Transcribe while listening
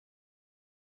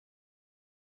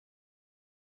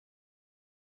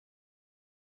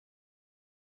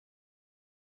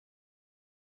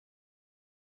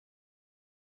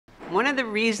One of the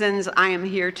reasons I am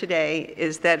here today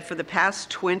is that for the past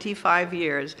 25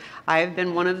 years, I have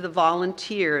been one of the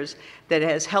volunteers that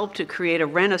has helped to create a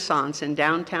renaissance in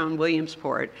downtown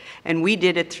Williamsport, and we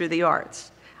did it through the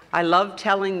arts. I love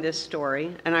telling this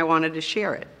story, and I wanted to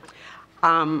share it.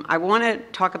 I want to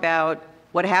talk about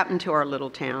what happened to our little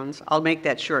towns. I'll make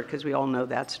that short because we all know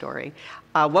that story.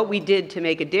 What we did to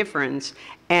make a difference,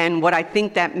 and what I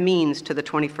think that means to the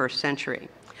 21st century.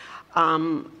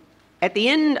 At the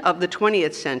end of the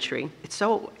 20th century, it's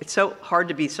so hard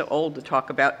to be so old to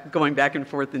talk about going back and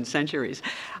forth in centuries.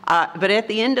 But at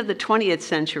the end of the 20th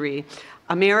century,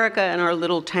 America and our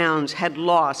little towns had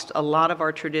lost a lot of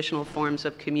our traditional forms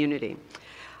of community.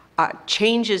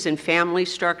 Changes in family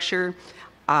structure,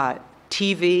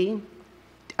 TV,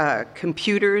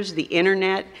 computers, the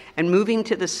internet, and moving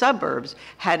to the suburbs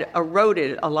had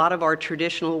eroded a lot of our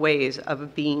traditional ways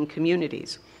of being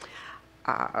communities.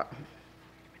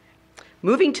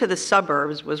 Moving to the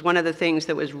suburbs was one of the things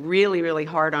that was really, really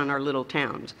hard on our little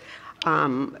towns.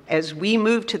 As we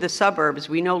moved to the suburbs,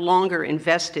 we no longer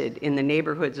invested in the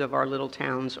neighborhoods of our little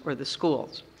towns or the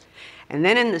schools. And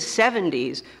then in the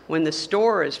 70s, when the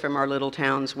stores from our little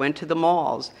towns went to the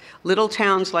malls, little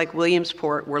towns like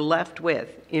Williamsport were left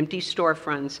with empty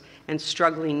storefronts and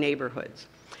struggling neighborhoods.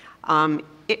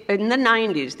 In the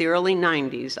 90s, the early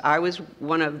 90s, I was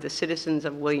one of the citizens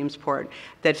of Williamsport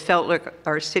that felt like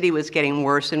our city was getting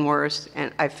worse and worse,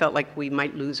 and I felt like we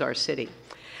might lose our city.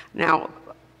 Now,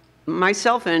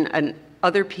 myself and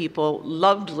other people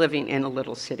loved living in a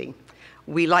little city.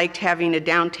 We liked having a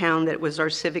downtown that was our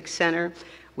civic center.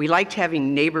 We liked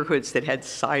having neighborhoods that had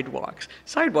sidewalks.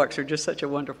 Sidewalks are just such a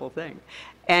wonderful thing.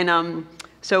 And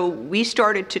so we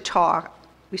started to talk,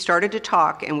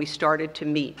 and we started to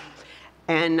meet.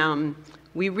 And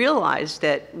we realized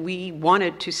that we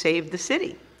wanted to save the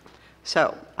city.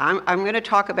 So I'm going to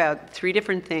talk about three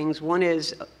different things. One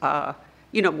is,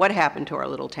 what happened to our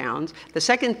little towns. The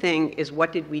second thing is,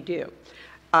 what did we do?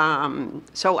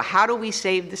 So how do we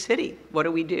save the city? What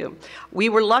do we do? We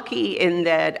were lucky in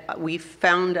that we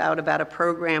found out about a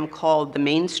program called the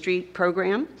Main Street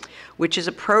Program, which is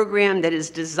a program that is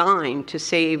designed to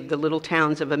save the little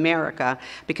towns of America,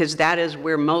 because that is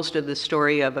where most of the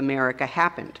story of America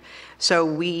happened. So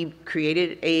we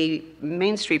created a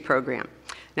Main Street Program.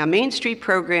 Now, Main Street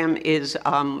Program is,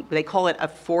 they call it a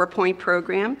 4-point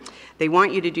program. They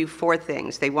want you to do 4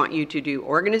 things. They want you to do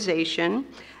organization,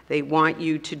 they want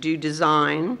you to do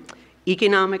design,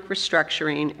 economic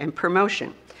restructuring, and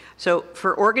promotion. So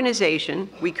for organization,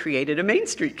 we created a Main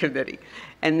Street Committee.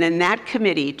 And then that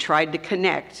committee tried to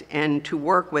connect and to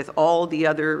work with all the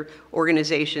other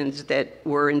organizations that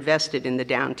were invested in the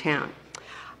downtown.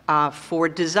 For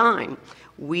design,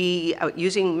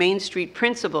 using Main Street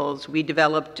principles, we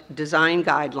developed design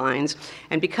guidelines.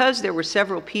 And because there were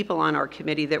several people on our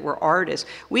committee that were artists,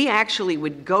 we actually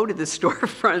would go to the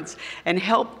storefronts and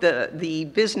help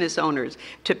the business owners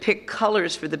to pick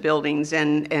colors for the buildings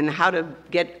and how to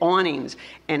get awnings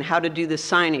and how to do the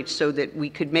signage so that we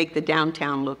could make the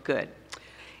downtown look good.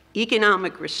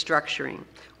 Economic restructuring.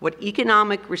 What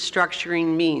economic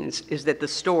restructuring means is that the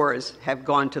stores have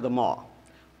gone to the mall.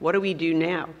 What do we do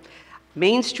now?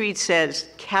 Main Street says,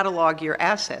 catalog your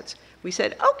assets. We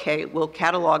said, okay, we'll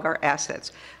catalog our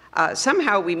assets.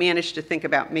 Somehow we managed to think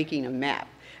about making a map.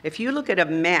 If you look at a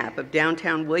map of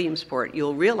downtown Williamsport,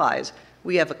 you'll realize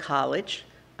we have a college,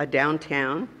 a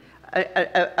downtown,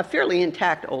 a fairly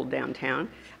intact old downtown,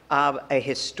 a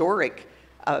historic,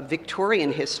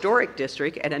 Victorian historic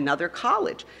district, and another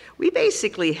college. We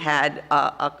basically had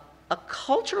a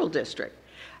cultural district.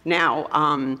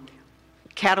 Now,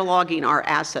 cataloging our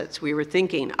assets, we were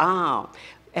thinking,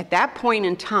 at that point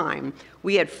in time,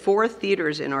 we had 4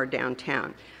 theaters in our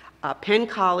downtown. Penn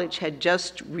College had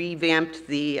just revamped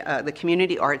the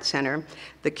Community Arts Center.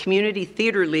 The Community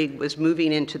Theater League was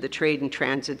moving into the Trade and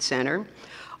Transit Center.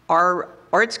 Our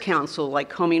Arts Council,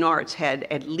 Lycoming Arts, had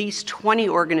at least 20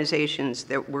 organizations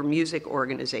that were music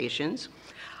organizations.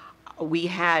 We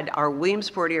had our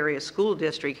Williamsport Area School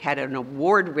District had an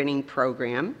award-winning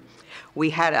program. We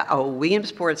had a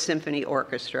Williamsport Symphony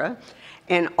Orchestra,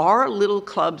 and our little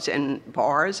clubs and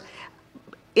bars,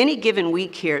 any given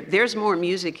week here, there's more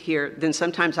music here than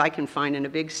sometimes I can find in a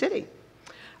big city.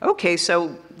 Okay,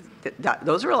 so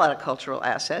those are a lot of cultural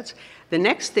assets. The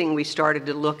next thing we started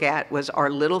to look at was our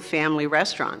little family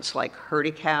restaurants like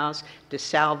Hurtig House,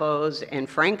 DeSalvo's, and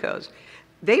Franco's.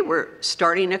 They were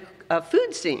starting a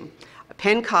food scene.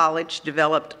 Penn College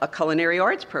developed a culinary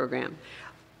arts program.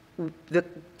 The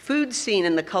food scene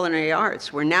and the culinary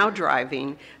arts were now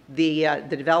driving the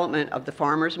development of the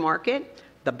farmers market,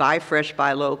 the buy fresh,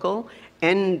 buy local,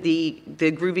 and the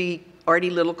groovy arty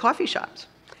little coffee shops.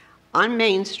 On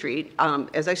Main Street,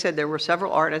 as I said, there were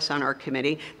several artists on our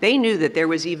committee. They knew that there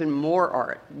was even more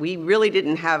art. We really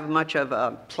didn't have much of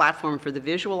a platform for the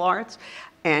visual arts.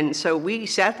 And so we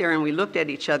sat there and we looked at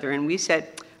each other and we said,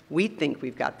 we think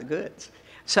we've got the goods.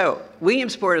 So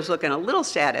Williamsport is looking a little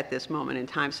sad at this moment in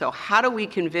time. So how do we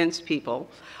convince people?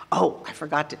 Oh, I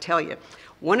forgot to tell you.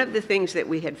 One of the things that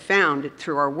we had found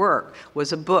through our work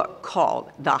was a book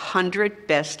called The 100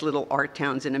 Best Little Art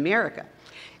Towns in America.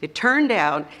 It turned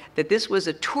out that this was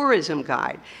a tourism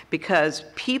guide because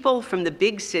people from the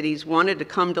big cities wanted to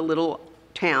come to little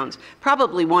towns,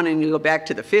 probably wanting to go back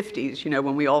to the 50s, you know,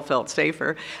 when we all felt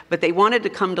safer, but they wanted to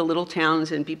come to little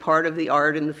towns and be part of the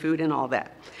art and the food and all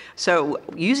that. So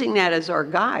using that as our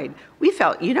guide, we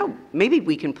felt, you know, maybe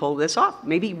we can pull this off.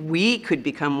 Maybe we could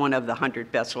become one of the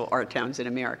 100 best little art towns in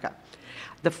America.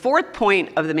 The fourth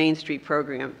point of the Main Street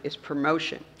program is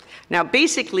promotion. Now,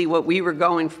 basically what we were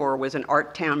going for was an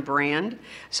art town brand.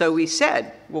 So we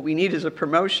said, what we need is a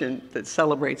promotion that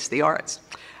celebrates the arts.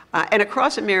 And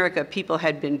across America, people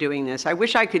had been doing this. I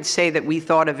wish I could say that we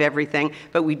thought of everything,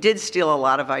 but we did steal a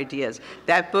lot of ideas.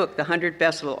 That book, The 100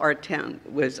 Best Little Art Town,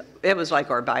 was like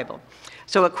our Bible.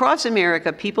 So across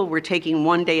America, people were taking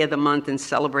one day of the month and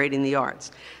celebrating the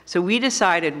arts. So we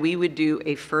decided we would do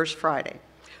a First Friday.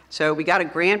 So we got a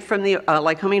grant from the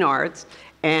Lycoming Arts,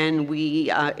 and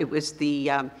it was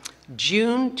the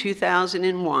June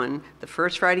 2001, the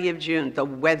first Friday of June. The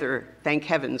weather, thank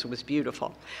heavens, was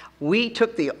beautiful. We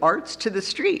took the arts to the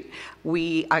street.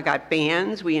 I got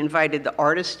bands. We invited the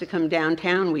artists to come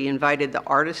downtown. We invited the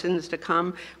artisans to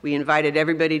come. We invited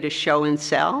everybody to show and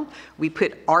sell. We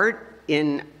put art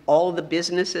in all the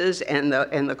businesses and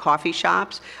the coffee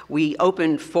shops. We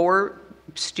opened 4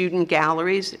 student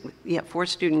galleries. Yeah, 4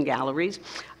 student galleries.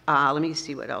 Let me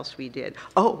see what else we did.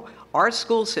 Oh, our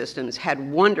school systems had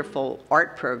wonderful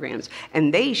art programs,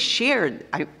 and they shared,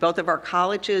 both of our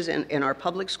colleges and our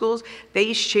public schools,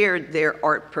 they shared their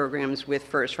art programs with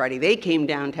First Friday. They came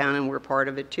downtown and were part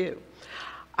of it too.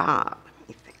 Let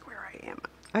me think where I am.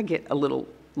 I get a little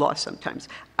lost sometimes.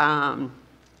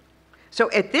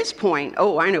 So at this point,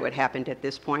 oh, I know what happened at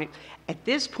this point. At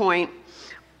this point,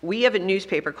 we have a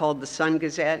newspaper called the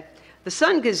Sun-Gazette. The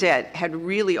Sun-Gazette had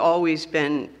really always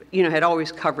been, you know, had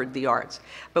always covered the arts.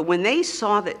 But when they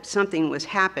saw that something was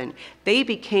happening, they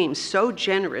became so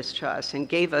generous to us and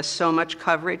gave us so much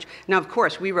coverage. Now, of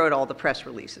course, we wrote all the press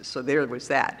releases, so there was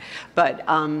that. But,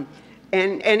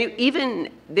 even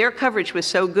their coverage was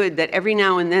so good that every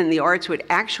now and then the arts would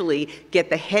actually get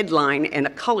the headline and a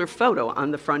color photo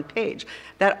on the front page.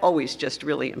 That always just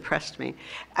really impressed me.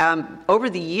 Over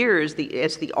the years,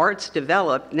 as the arts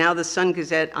developed, now the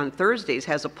Sun-Gazette on Thursdays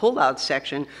has a pull-out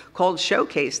section called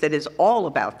Showcase that is all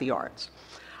about the arts.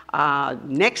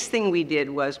 Next thing we did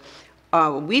was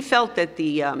we felt that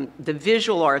the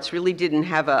visual arts really didn't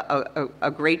have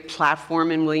a great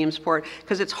platform in Williamsport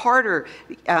because it's harder.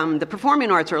 The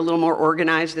performing arts are a little more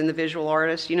organized than the visual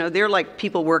artists. You know, they're like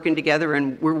people working together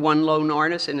and we're one lone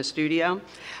artist in a studio.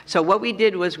 So what we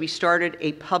did was we started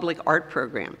a public art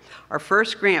program. Our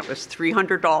first grant was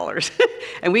 $300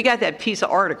 and we got that piece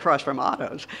of art across from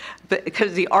Otto's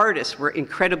because the artists were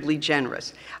incredibly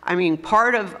generous. I mean,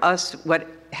 part of us, what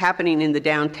happening in the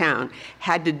downtown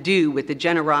had to do with the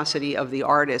generosity of the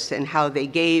artists and how they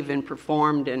gave and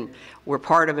performed and were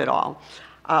part of it all.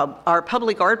 Our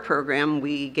public art program,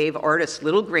 we gave artists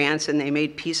little grants and they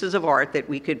made pieces of art that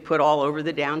we could put all over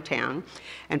the downtown.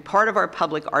 And part of our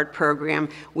public art program,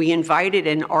 we invited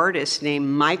an artist named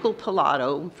Michael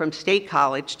Pilato from State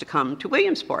College to come to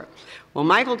Williamsport. Well,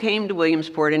 Michael came to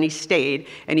Williamsport and he stayed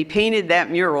and he painted that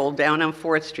mural down on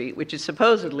 4th Street, which is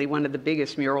supposedly one of the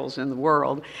biggest murals in the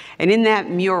world. And in that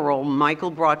mural,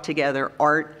 Michael brought together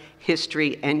art,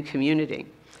 history, and community.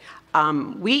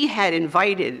 We had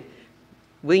invited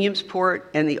Williamsport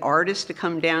and the artists to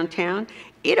come downtown.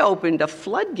 It opened a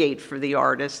floodgate for the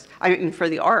artists, for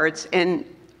the arts, and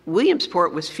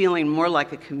Williamsport was feeling more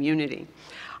like a community.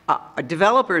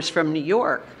 Developers from New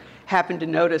York happened to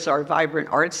notice our vibrant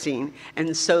art scene,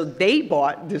 and so they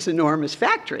bought this enormous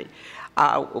factory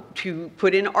to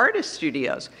put in artist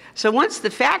studios. So once the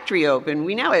factory opened,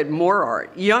 we now had more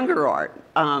art, younger art,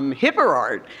 hipper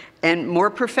art, and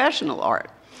more professional art.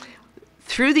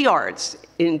 Through the arts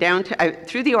in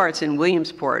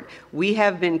Williamsport, we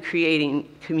have been creating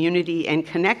community and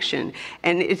connection,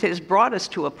 and it has brought us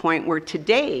to a point where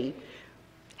today,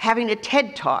 having a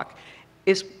TED Talk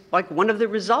is like one of the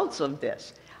results of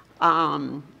this,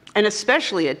 and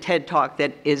especially a TED Talk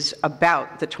that is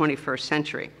about the 21st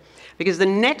century. Because the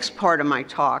next part of my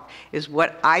talk is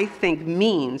what I think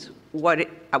means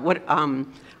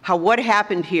how what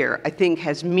happened here, I think,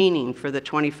 has meaning for the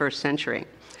 21st century.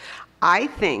 I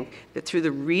think that through the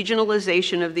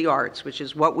regionalization of the arts, which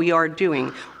is what we are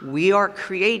doing, we are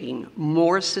creating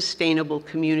more sustainable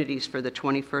communities for the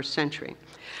 21st century.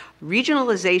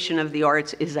 Regionalization of the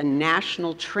arts is a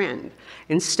national trend.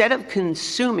 Instead of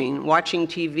consuming, watching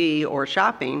TV, or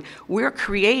shopping, we're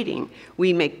creating.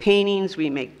 We make paintings, we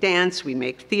make dance, we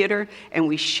make theater, and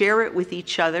we share it with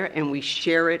each other, and we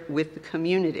share it with the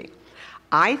community.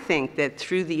 I think that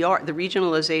through the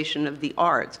regionalization of the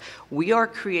arts, we are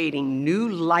creating new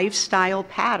lifestyle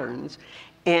patterns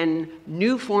and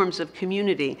new forms of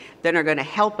community that are going to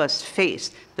help us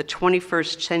face the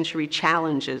 21st century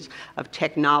challenges of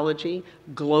technology,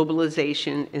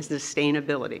 globalization, and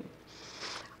sustainability.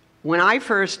 When I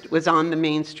first was on the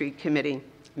Main Street Committee,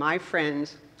 my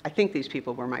friends, I think these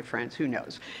people were my friends, who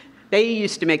knows, they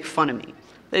used to make fun of me.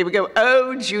 They would go,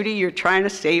 "Oh, Judy, you're trying to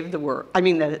save the world,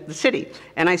 the city."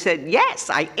 And I said, "Yes,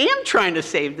 I am trying to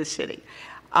save the city."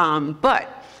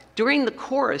 But during the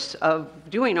course of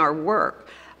doing our work,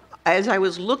 as I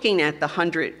was looking at the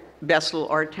 100 best little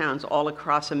art towns all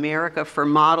across America for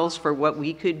models for what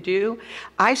we could do,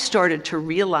 I started to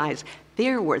realize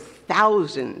there were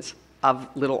thousands of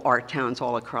little art towns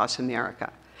all across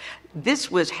America.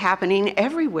 This was happening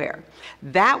everywhere.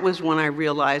 That was when I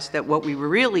realized that what we were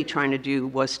really trying to do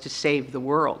was to save the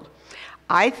world.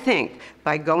 I think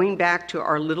by going back to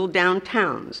our little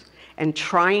downtowns and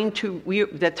trying to,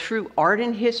 that through art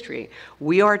and history,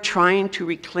 we are trying to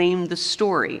reclaim the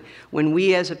story when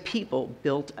we as a people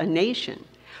built a nation.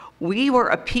 We were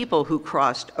a people who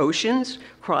crossed oceans,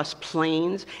 crossed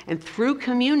plains, and through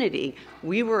community,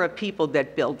 we were a people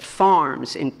that built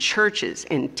farms and churches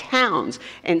and towns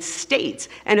and states,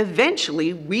 and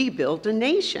eventually we built a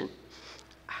nation.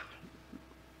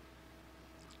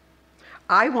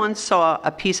 I once saw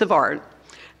a piece of art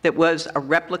that was a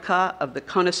replica of the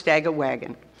Conestoga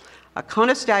wagon. A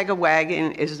Conestoga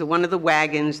wagon is one of the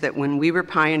wagons that when we were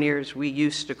pioneers, we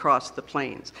used to cross the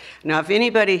plains. Now, if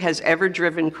anybody has ever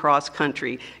driven cross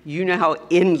country, you know how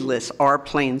endless our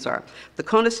plains are. The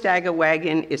Conestoga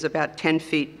wagon is about 10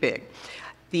 feet big.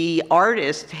 The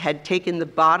artist had taken the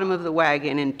bottom of the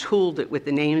wagon and tooled it with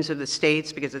the names of the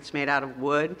states because it's made out of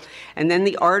wood. And then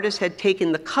the artist had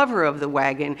taken the cover of the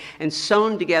wagon and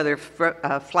sewn together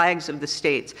flags of the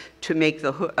states to make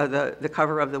the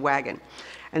cover of the wagon.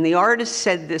 And the artist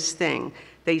said this thing.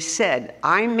 They said,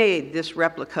 "I made this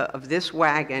replica of this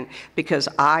wagon because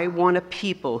I want a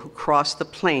people who cross the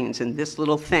plains in this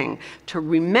little thing to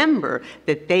remember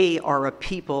that they are a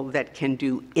people that can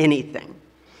do anything."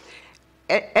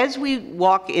 As we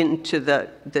walk into the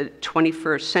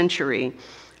 21st century,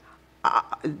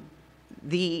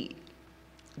 the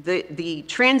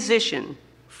transition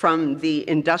from the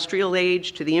industrial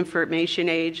age to the information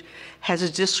age has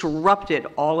disrupted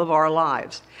all of our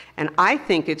lives. And I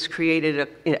think it's created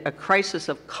a crisis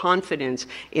of confidence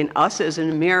in us as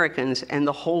Americans and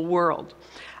the whole world.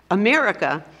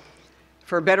 America,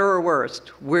 for better or worse,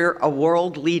 we're a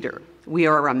world leader. We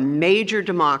are a major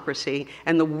democracy,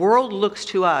 and the world looks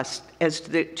to us as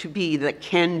to be the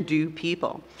can-do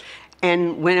people.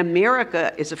 And when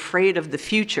America is afraid of the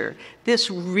future, this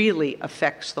really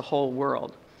affects the whole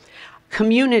world.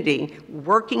 Community,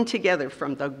 working together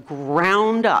from the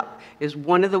ground up, is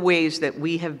one of the ways that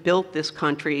we have built this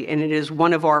country, and it is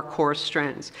one of our core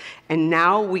strengths. And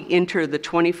now we enter the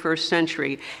 21st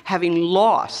century having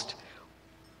lost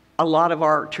a lot of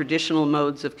our traditional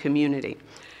modes of community.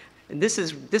 And this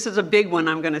is a big one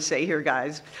I'm going to say here,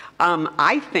 guys.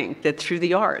 I think that through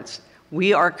the arts,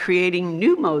 we are creating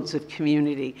new modes of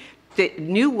community,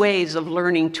 new ways of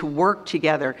learning to work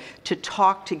together, to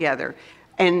talk together.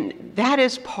 And that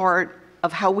is part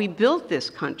of how we built this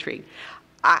country.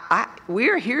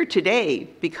 We're here today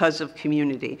because of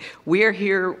community. We're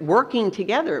here working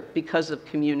together because of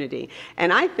community.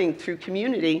 And I think through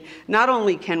community, not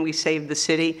only can we save the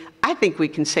city, I think we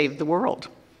can save the world.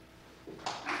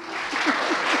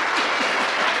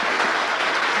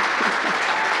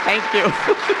 Thank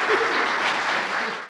you.